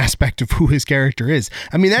important aspect of who his character is.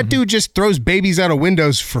 I mean, that dude just throws babies out of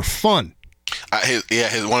windows for fun.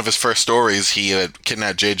 One of his first stories, he had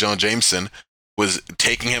kidnapped J. Jonah Jameson, was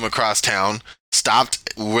taking him across town,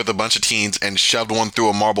 stopped with a bunch of teens and shoved one through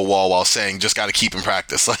a marble wall while saying, just got to keep in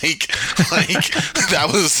practice. Like that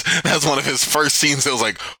was one of his first scenes. It was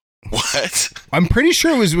like, what? I'm pretty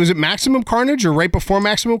sure was it Maximum Carnage or right before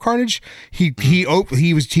Maximum Carnage? He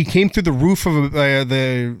came through the roof of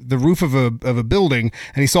the roof of a building,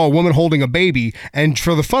 and he saw a woman holding a baby, and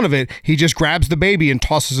for the fun of it, he just grabs the baby and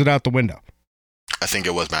tosses it out the window. I think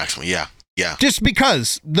it was Maximum. Yeah. Just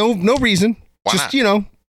because, no reason. Why just not?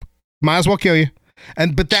 Might as well kill you.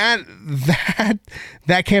 But that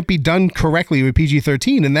can't be done correctly with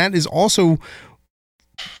PG-13, and that is also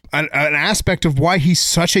an aspect of why he's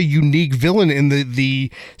such a unique villain in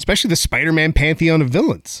the especially the Spider-Man pantheon of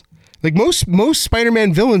villains. Like most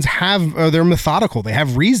Spider-Man villains have they're methodical. They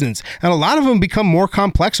have reasons, and a lot of them become more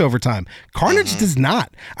complex over time. Carnage does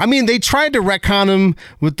not. I mean, they tried to retcon him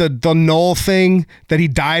with the Null thing, that he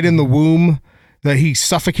died in the womb, that he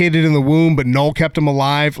suffocated in the womb, but Null kept him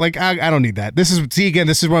alive. Like, I don't need that. This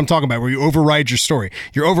is what I'm talking about, where you override your story.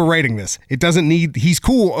 You're overwriting this. It doesn't need, he's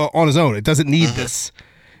cool on his own. It doesn't need this.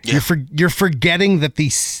 Yeah. You're forgetting that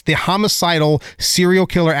the homicidal serial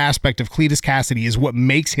killer aspect of Cletus Cassidy is what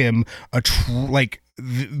makes him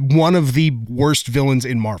one of the worst villains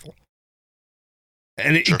in Marvel.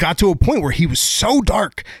 And it got to a point where he was so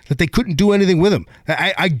dark that they couldn't do anything with him.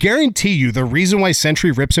 I guarantee you the reason why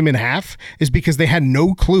Sentry rips him in half is because they had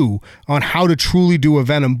no clue on how to truly do a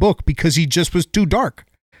Venom book, because he just was too dark.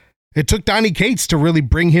 It took Donny Cates to really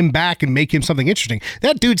bring him back and make him something interesting.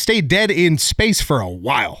 That dude stayed dead in space for a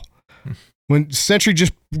while. When Sentry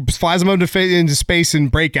just flies him into space and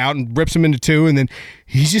Breakout and rips him into two, and then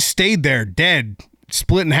he just stayed there dead,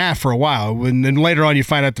 split in half for a while. And then later on, you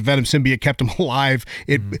find out the Venom symbiote kept him alive.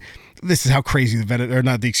 This is how crazy the Venom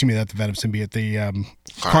symbiote, the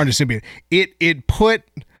Carnage symbiote. It put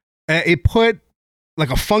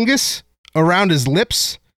like a fungus around his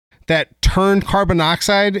lips that turned carbon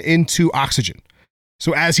dioxide into oxygen.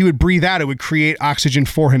 So as he would breathe out, it would create oxygen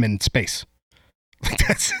for him in space.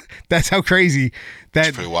 That's how crazy that.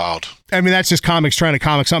 It's pretty wild. I mean, that's just comics trying to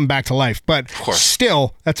comic something back to life, but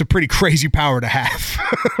still, that's a pretty crazy power to have.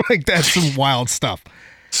 Like, that's some wild stuff.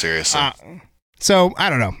 Seriously. So I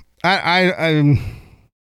don't know. I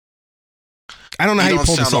don't know how you pull this off.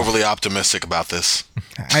 You don't sound overly optimistic about this.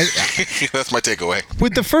 That's my takeaway.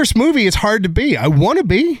 With the first movie, it's hard to be. I want to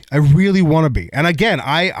be. I really want to be. And again,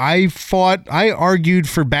 I argued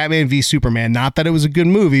for Batman v Superman. Not that it was a good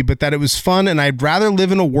movie, but that it was fun. And I'd rather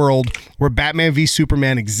live in a world where Batman v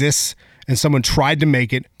Superman exists and someone tried to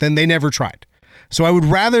make it than they never tried. So I would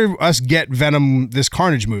rather us get Venom, this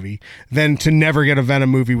Carnage movie, than to never get a Venom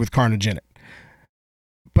movie with Carnage in it.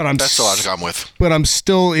 But that's the logic I'm with. But I'm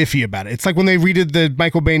still iffy about it. It's like when they redid the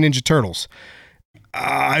Michael Bay Ninja Turtles.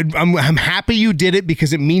 I'm happy you did it,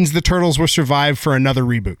 because it means the Turtles will survive for another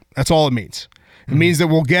reboot. That's all it means. It means that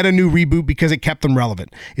we'll get a new reboot because it kept them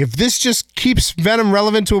relevant. If this just keeps Venom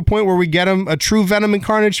relevant to a point where we get him a true Venom and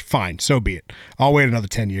Carnage, fine, so be it. I'll wait another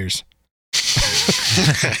 10 years.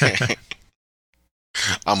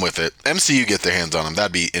 I'm with it. MCU get their hands on him.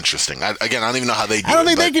 That'd be interesting. I don't even know how they do it. I don't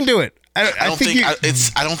think they can do it. I don't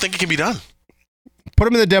think it can be done. Put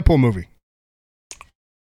him in the Deadpool movie.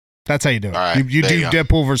 That's how you do it. Right, you do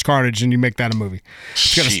Deadpool vs. Carnage and you make that a movie.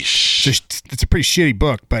 It's a pretty shitty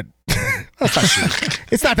book, but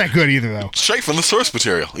it's not that good either, though. Straight from the source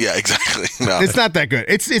material. Yeah, exactly. No. It's not that good.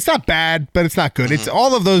 It's not bad, but it's not good. Mm-hmm. It's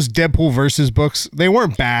all of those Deadpool versus books. They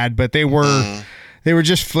weren't bad, but they were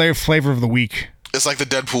just flavor of the week. It's like the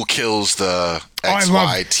Deadpool kills the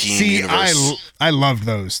XY team universe. I loved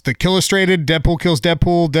those. The Killustrated, Deadpool kills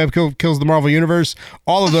Deadpool kills the Marvel Universe,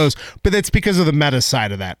 all of those. But that's because of the meta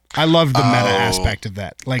side of that. I loved the meta aspect of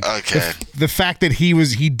that. Like, the fact that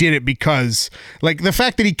he did it because, like, the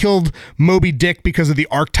fact that he killed Moby Dick because of the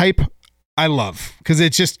archetype, I love because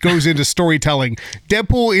it just goes into storytelling.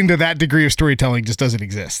 Deadpool into that degree of storytelling just doesn't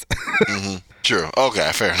exist. Mm-hmm. True.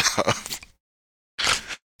 Okay, fair enough.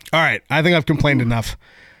 All right, I think I've complained enough.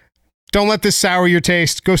 Don't let this sour your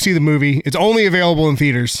taste. Go see the movie. It's only available in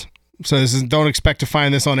theaters, so don't expect to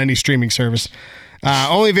find this on any streaming service.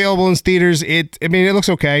 Only available in theaters. It looks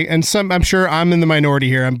okay, and I'm sure I'm in the minority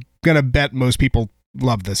here. I'm gonna bet most people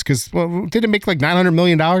love this because did it make like $900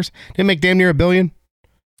 million? Did it make damn near $1 billion?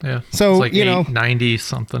 Yeah. So it's like 890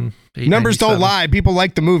 something. Numbers don't lie. People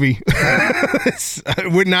like the movie. I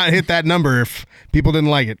would not hit that number if people didn't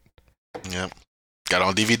like it. Yep. Got it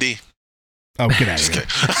on DVD. Oh, get out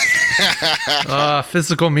of here.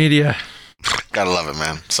 Physical media. Gotta love it,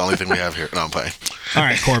 man. It's the only thing we have here. No, I'm playing. All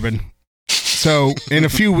right, Corbin. So in a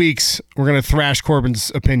few weeks, we're going to thrash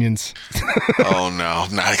Corbin's opinions. Oh, no.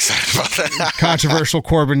 Not excited about that. Controversial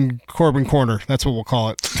Corbin Corner. That's what we'll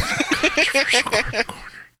call it.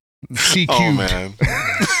 C cubed. Oh, man.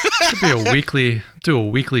 Could be a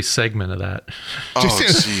weekly segment of that.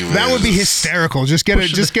 That would be hysterical. Just get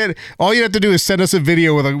it. All you have to do is send us a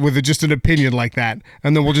video with just an opinion like that,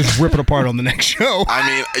 and then we'll just rip it apart on the next show. I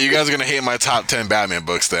mean, you guys are gonna hate my top 10 Batman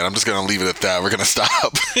books. Then I'm just gonna leave it at that. We're gonna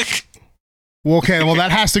stop. Well, okay. Well,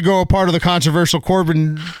 that has to go a part of the controversial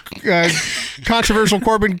Corbin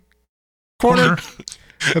corner.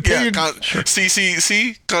 Opinion. Yeah,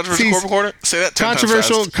 CCC, controversial Corbin corner. Say that 10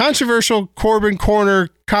 controversial Corbin corner,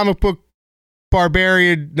 comic book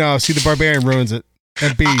barbarian. No, see, the barbarian ruins it.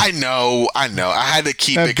 B. I know. I had to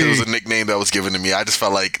keep it because it was a nickname that was given to me. I just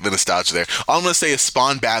felt like the nostalgia there. All I'm gonna say is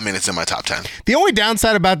Spawn Batman is in my top 10. The only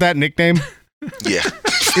downside about that nickname, yeah,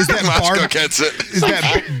 is that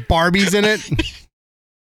Barbie's in it.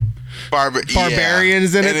 Barbarian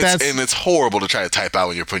is in it. And it's horrible to try to type out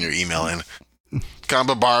when you're putting your email in.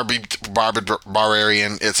 Barbarian,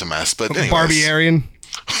 it's a mess. But anyways. Barbiarian.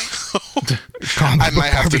 I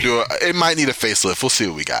might have to do it might need a facelift. We'll see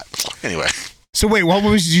what we got. Anyway. So wait, what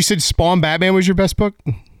was you said? Spawn Batman was your best book?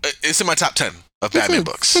 It's in my top 10 of Batman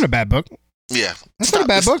books. It's not a bad book. Yeah, it's not a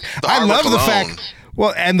bad book. I love the fact.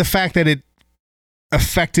 Well, and the fact that it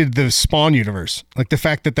affected the Spawn universe, like the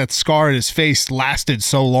fact that scar in his face lasted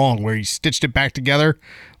so long, where he stitched it back together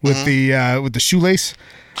with the shoelace.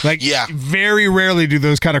 Like, very rarely do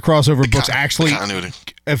those kind of crossover books actually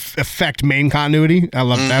affect main continuity. I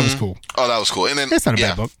love that. Was cool. Oh, that was cool. And then that's not a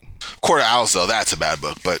bad book. Court of Owls, though, that's a bad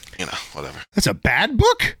book, but whatever. That's a bad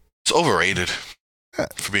book? It's overrated,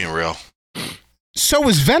 for being real. So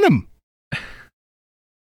is Venom.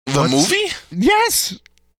 The movie? Yes.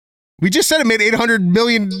 We just said it made $800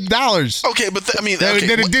 million. Okay, but that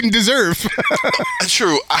it didn't deserve.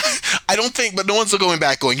 True. I don't think, but no one's going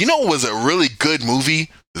back going, what was a really good movie?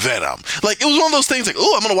 Venom. Like, it was one of those things like,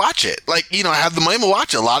 oh, I'm going to watch it. Like, I have the money to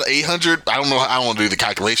watch it. A lot of 800, I don't know, I don't want to do the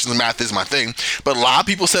calculations, the math is my thing. But a lot of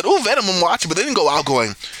people said, oh, Venom, I'm watching, but they didn't go out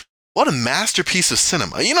going, what a masterpiece of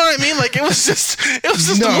cinema. You know what I mean? Like, it was just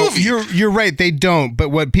a movie. You're right, they don't. But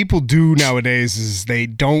what people do nowadays is they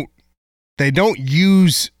don't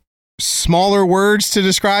use smaller words to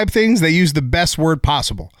describe things. They use the best word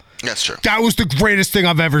possible. That's true. That was the greatest thing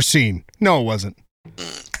I've ever seen. No, it wasn't.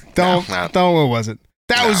 No, it wasn't.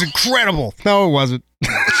 That was incredible. No, it wasn't.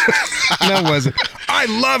 No, it wasn't. I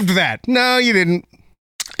loved that. No, you didn't.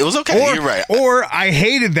 It was okay. You're right. Or I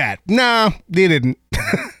hated that. No, you didn't.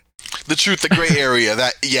 The truth, the gray area.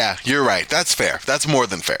 You're right. That's fair. That's more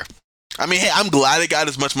than fair. I mean, hey, I'm glad it got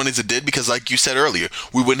as much money as it did because, like you said earlier,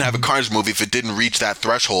 we wouldn't have a Carnage movie if it didn't reach that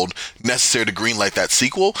threshold necessary to greenlight that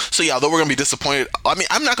sequel. So, yeah, although we're going to be disappointed, I mean,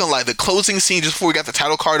 I'm not going to lie, the closing scene just before we got the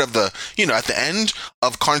title card of the, at the end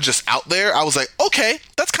of Carnage just out there, I was like, okay,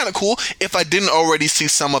 that's kind of cool if I didn't already see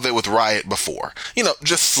some of it with Riot before.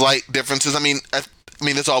 Just slight differences. I mean,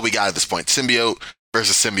 that's all we got at this point. Symbiote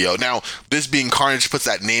versus symbiote. Now, this being Carnage puts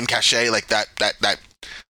that name cachet, like that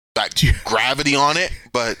gravity on it,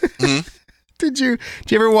 but did you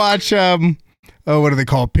ever watch what do they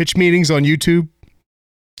call pitch meetings on YouTube?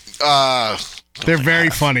 They're very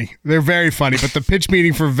funny. They're very funny. But the pitch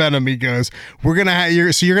meeting for Venom, he goes, you're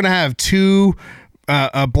gonna have two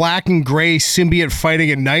a black and gray symbiote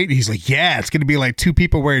fighting at night. He's like, yeah, it's gonna be like two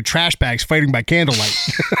people wearing trash bags fighting by candlelight.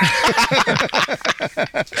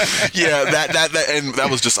 Yeah, that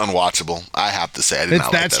was just unwatchable. I have to say,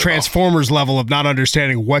 that's Transformers level of not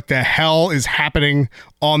understanding what the hell is happening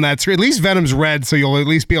on that screen. At least Venom's red, so you'll at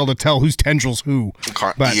least be able to tell whose tendrils who.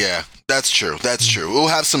 Yeah, that's true. That's true. We'll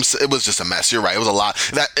have some. It was just a mess. You're right. It was a lot.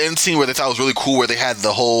 That end scene where they thought was really cool, where they had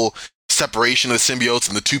the whole separation of the symbiotes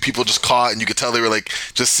and the two people just caught, and you could tell they were like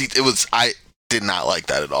I did not like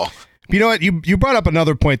that at all. You know what? You brought up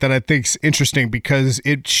another point that I think's interesting because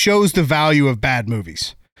it shows the value of bad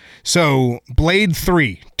movies. So Blade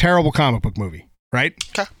 3, terrible comic book movie, right?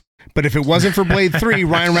 Okay. But if it wasn't for Blade 3,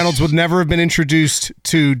 Ryan Reynolds would never have been introduced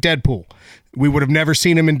to Deadpool. We would have never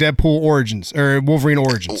seen him in Deadpool Origins or Wolverine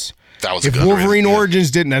Origins. That was if Wolverine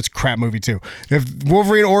Origins didn't, that's a crap movie too. If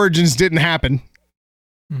Wolverine Origins didn't happen,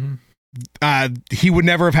 he would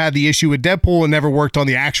never have had the issue with Deadpool and never worked on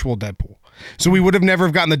the actual Deadpool. So we would have never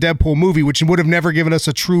have gotten the Deadpool movie, which would have never given us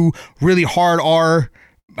a true, really hard R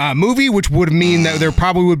movie, which would mean that there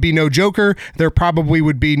probably would be no Joker. There probably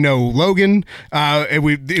would be no Logan. It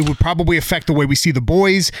would probably affect the way we see the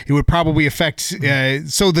boys. It would probably affect.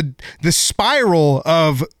 So the spiral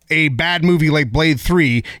of a bad movie like Blade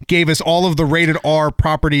 3 gave us all of the rated R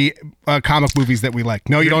property comic movies that we like.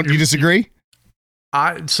 No, you don't. You disagree?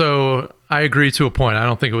 So I agree to a point. I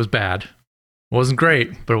don't think it was bad. It wasn't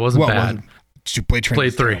great, but it wasn't bad.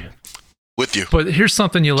 Blade 3. With you. But here's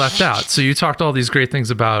something you left out. So you talked all these great things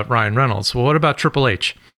about Ryan Reynolds. Well, what about Triple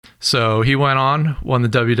H? So he went on, won the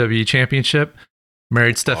WWE Championship,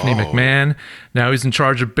 married Stephanie McMahon. Now he's in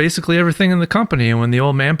charge of basically everything in the company. And when the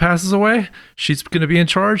old man passes away, she's going to be in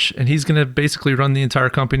charge, and he's going to basically run the entire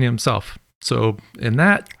company himself. So in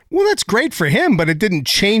that... Well, that's great for him, but it didn't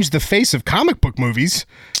change the face of comic book movies.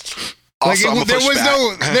 Also, there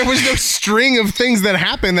was no string of things that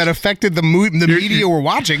happened that affected the media we're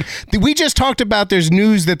watching. We just talked about there's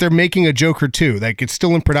news that they're making a Joker 2, like it's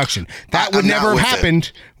still in production. That would never have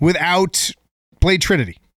happened without Blade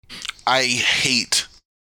Trinity. I hate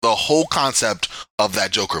the whole concept of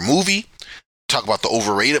that Joker movie. Talk about the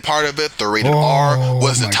overrated part of it. The rated R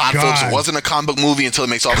was the top folks. It wasn't a comic book movie until it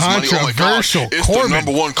makes all this money. Oh my god, it's the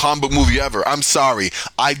number one comic book movie ever. I'm sorry.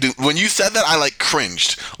 I do. When you said that, I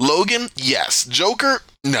cringed. Logan, yes. Joker,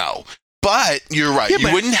 no. But you're right.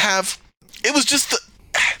 You wouldn't have. It was just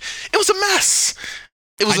it was a mess.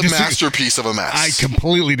 It was a masterpiece of a mess. I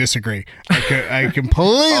completely disagree. I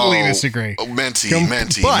completely disagree. Menti,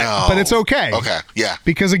 but it's okay. Okay, yeah.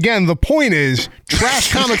 Because again, the point is,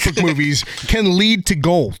 trash comic book movies can lead to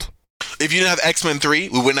gold. If you didn't have X-Men 3,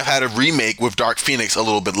 we wouldn't have had a remake with Dark Phoenix a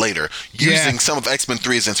little bit later, using some of X-Men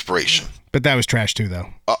 3 as inspiration. But that was trash too, though.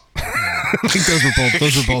 I think those were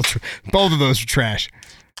both of those were trash.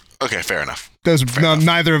 Okay, fair enough.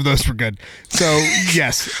 Neither of those were good. So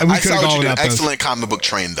yes, we could have gone without those. Excellent comic book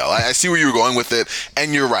train, though. I see where you were going with it,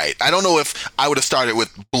 and you're right. I don't know if I would have started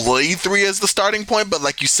with Blade 3 as the starting point, but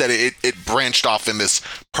like you said, it branched off in this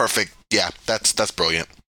perfect. Yeah, that's brilliant.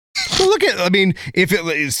 So look at, I mean, if it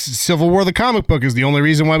is Civil War, the comic book is the only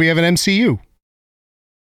reason why we have an MCU.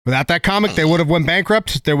 Without that comic, they would have went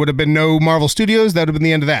bankrupt. There would have been no Marvel Studios. That would have been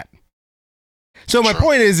the end of that. So my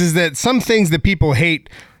point is that some things that people hate,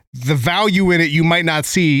 the value in it you might not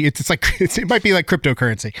see. It might be like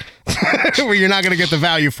cryptocurrency, where you're not going to get the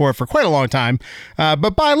value for it for quite a long time.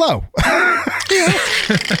 But buy low.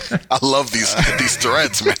 I love these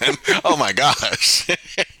threads, man. Oh my gosh.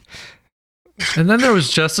 And then there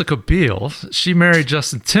was Jessica Biel. She married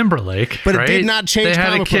Justin Timberlake, but it did not change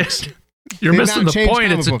comic books. You're missing the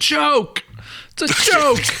point. It's a joke. It's a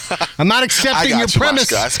joke. I'm not accepting your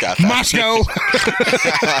premise, Moscow.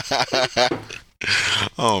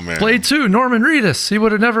 Oh man. Blade 2, Norman Reedus. He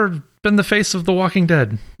would have never been the face of The Walking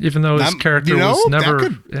Dead, even though his character was never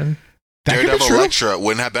in. Daredevil Elektra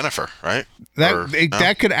wouldn't have been a right?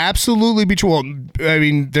 That could absolutely be true. Well, I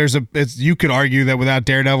mean, you could argue that without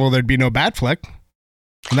Daredevil, there'd be no Batfleck.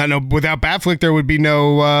 Without Batfleck, there would be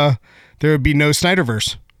no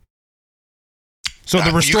Snyderverse. So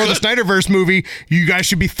to restore the Snyderverse movie, you guys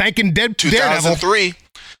should be thanking Daredevil. 2003.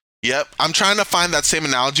 Yep, I'm trying to find that same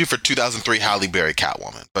analogy for 2003 Halle Berry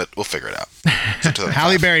Catwoman, but we'll figure it out.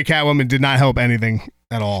 Halle Berry Catwoman did not help anything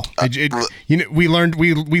at all. We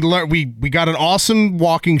got an awesome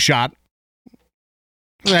walking shot.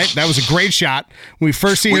 Right, that was a great shot. When we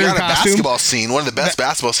first see her in costume. We got a basketball scene, one of the best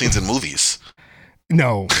basketball scenes in movies.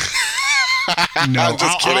 No, I'm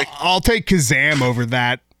just kidding. I'll take Kazam over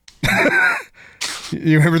that.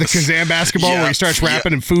 You remember the Kazam basketball where he starts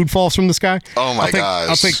rapping and food falls from the sky? Oh my gosh.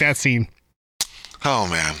 I'll take that scene. Oh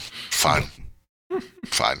man. Fine.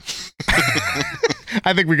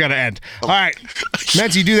 I think we got to end. All right.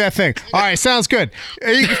 Menti, do that thing. All right. Sounds good.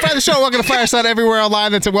 You can find the show Welcome to Fireside everywhere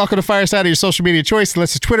online. That's at Welcome to Fireside, your social media choice.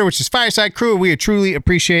 Unless it's Twitter, which is Fireside Crew. We truly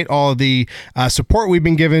appreciate all of the support we've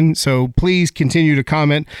been given. So please continue to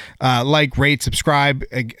comment, like, rate, subscribe.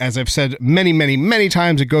 As I've said many, many, many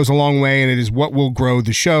times, it goes a long way, and it is what will grow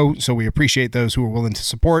the show. So we appreciate those who are willing to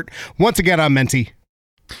support. Once again, I'm Menti.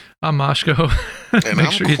 I'm Moshko.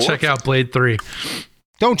 Make sure you check out Blade 3.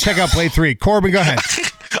 Don't check out Blade 3. Corbin, go ahead.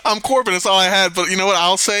 I'm Corbin. That's all I had. But you know what?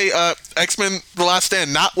 I'll say X-Men The Last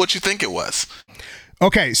Stand, not what you think it was.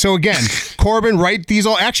 Okay, so again, Corbin, write these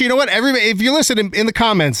all. Actually, you know what? Everybody, if you listen in the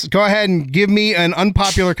comments, go ahead and give me an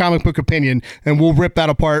unpopular comic book opinion, and we'll rip that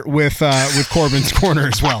apart with Corbin's corner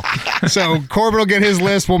as well. So Corbin will get his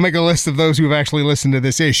list. We'll make a list of those who have actually listened to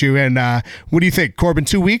this issue. And what do you think, Corbin?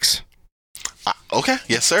 2 weeks? Okay,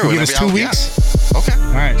 yes, sir. Give us 2 weeks. Yeah. Okay.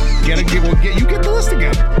 All right. You get the list